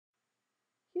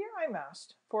I'm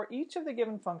asked for each of the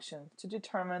given functions to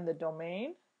determine the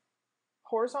domain,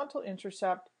 horizontal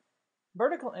intercept,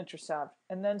 vertical intercept,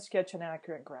 and then sketch an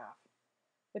accurate graph.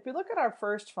 If you look at our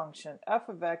first function, f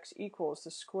of x equals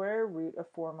the square root of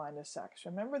 4 minus x.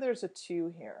 Remember there's a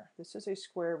 2 here. This is a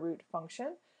square root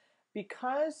function.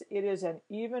 Because it is an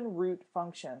even root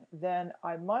function, then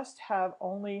I must have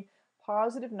only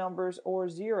positive numbers or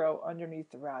 0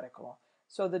 underneath the radical.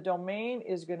 So the domain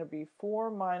is going to be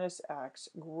 4 minus x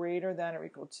greater than or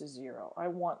equal to 0. I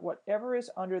want whatever is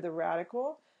under the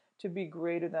radical to be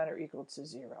greater than or equal to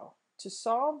 0. To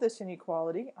solve this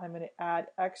inequality, I'm going to add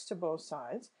x to both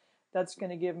sides. That's going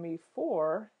to give me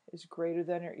 4 is greater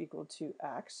than or equal to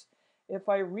x. If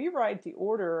I rewrite the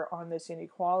order on this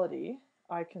inequality,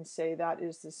 I can say that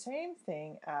is the same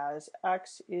thing as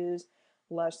x is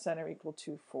less than or equal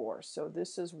to 4. So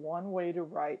this is one way to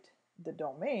write the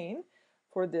domain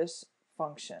for this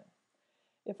function.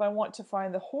 If I want to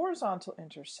find the horizontal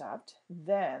intercept,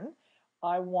 then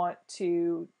I want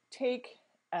to take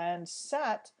and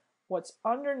set what's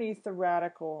underneath the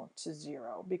radical to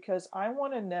 0, because I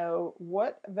want to know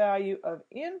what value of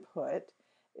input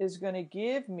is going to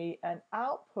give me an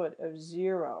output of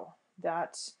 0.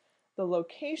 That's the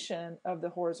location of the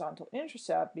horizontal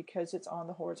intercept. Because it's on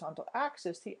the horizontal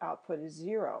axis, the output is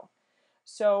 0.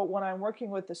 So when I'm working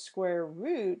with the square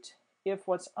root, if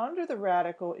what's under the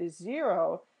radical is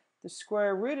 0, the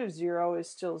square root of 0 is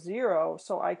still 0,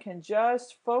 so I can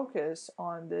just focus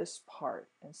on this part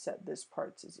and set this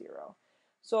part to 0.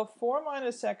 So if 4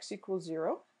 minus x equals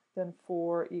 0, then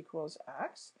 4 equals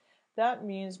x. That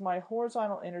means my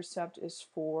horizontal intercept is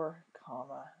 4,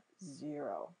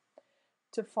 0.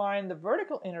 To find the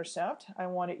vertical intercept, I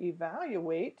want to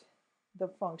evaluate the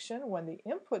function when the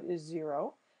input is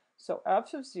 0. So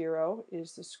f of 0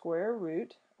 is the square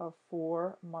root of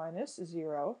 4 minus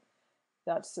 0.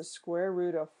 That's the square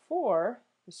root of 4.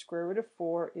 The square root of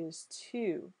 4 is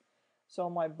 2. So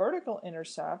my vertical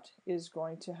intercept is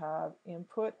going to have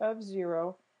input of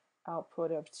 0,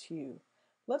 output of 2.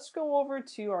 Let's go over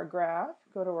to our graph,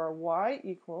 go to our y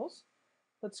equals.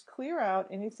 Let's clear out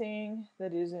anything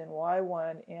that is in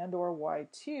y1 and or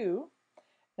y2,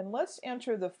 and let's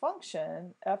enter the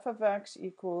function f of x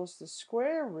equals the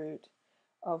square root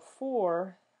of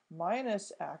 4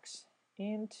 minus x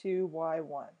into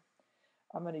y1.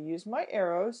 I'm going to use my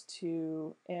arrows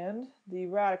to end the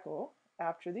radical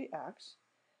after the x.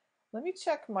 Let me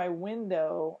check my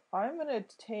window. I'm going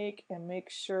to take and make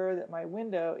sure that my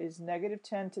window is negative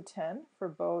 10 to 10 for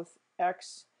both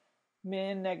x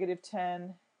min negative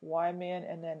 10, y min,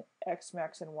 and then x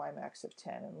max and y max of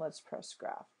 10, and let's press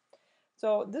graph.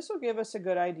 So this will give us a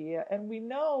good idea, and we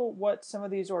know what some of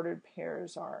these ordered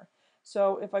pairs are.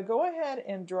 So if I go ahead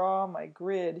and draw my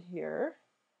grid here,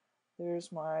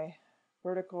 there's my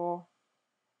vertical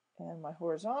and my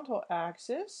horizontal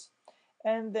axis,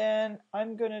 and then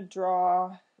I'm going to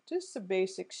draw just the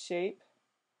basic shape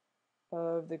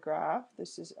of the graph.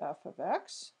 This is f of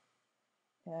x,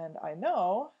 and I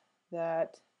know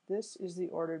that this is the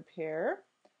ordered pair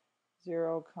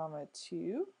 0,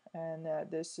 2, and that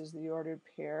this is the ordered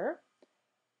pair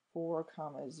 4,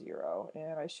 0.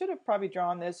 And I should have probably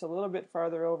drawn this a little bit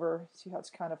farther over. See how it's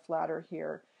kind of flatter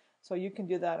here. So you can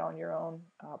do that on your own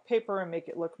paper and make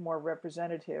it look more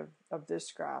representative of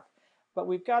this graph. But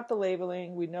we've got the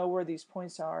labeling, we know where these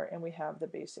points are, and we have the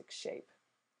basic shape.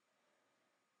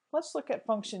 Let's look at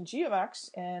function g of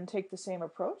x and take the same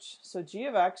approach. So g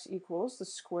of x equals the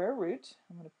square root,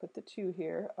 I'm going to put the 2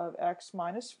 here, of x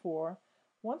minus 4.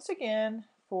 Once again,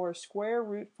 for a square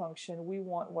root function, we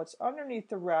want what's underneath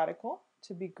the radical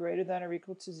to be greater than or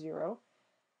equal to 0.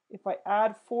 If I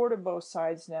add 4 to both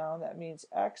sides now, that means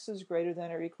x is greater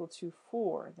than or equal to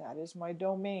 4. That is my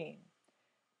domain.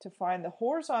 To find the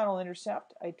horizontal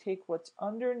intercept, I take what's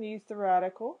underneath the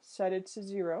radical, set it to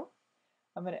 0.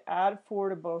 I'm going to add 4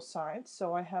 to both sides,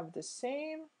 so I have the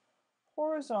same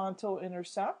horizontal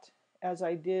intercept as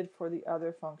I did for the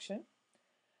other function.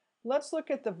 Let's look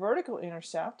at the vertical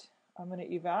intercept. I'm going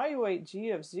to evaluate g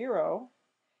of 0,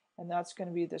 and that's going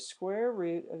to be the square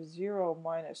root of 0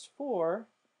 minus 4,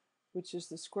 which is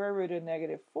the square root of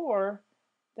negative 4.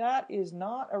 That is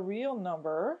not a real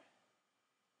number,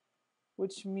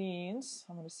 which means,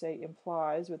 I'm going to say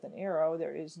implies with an arrow,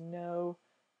 there is no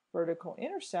vertical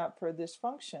intercept for this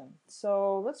function.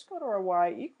 So let's go to our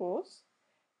y equals,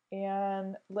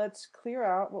 and let's clear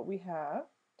out what we have,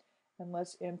 and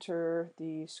let's enter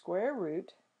the square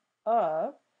root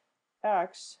of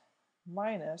x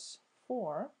minus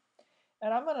 4.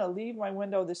 And I'm going to leave my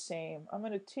window the same. I'm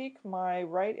going to take my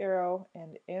right arrow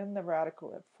and end the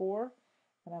radical at 4,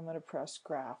 and I'm going to press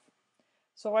graph.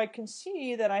 So I can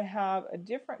see that I have a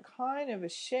different kind of a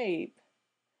shape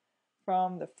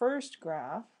from the first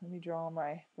graph. Let me draw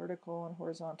my vertical and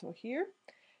horizontal here.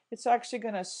 It's actually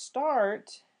going to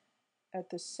start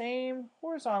at the same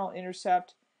horizontal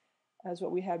intercept as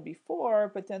what we had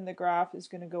before, but then the graph is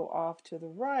going to go off to the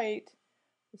right.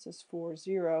 This is 4,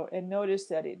 0, and notice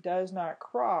that it does not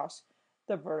cross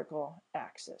the vertical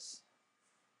axis.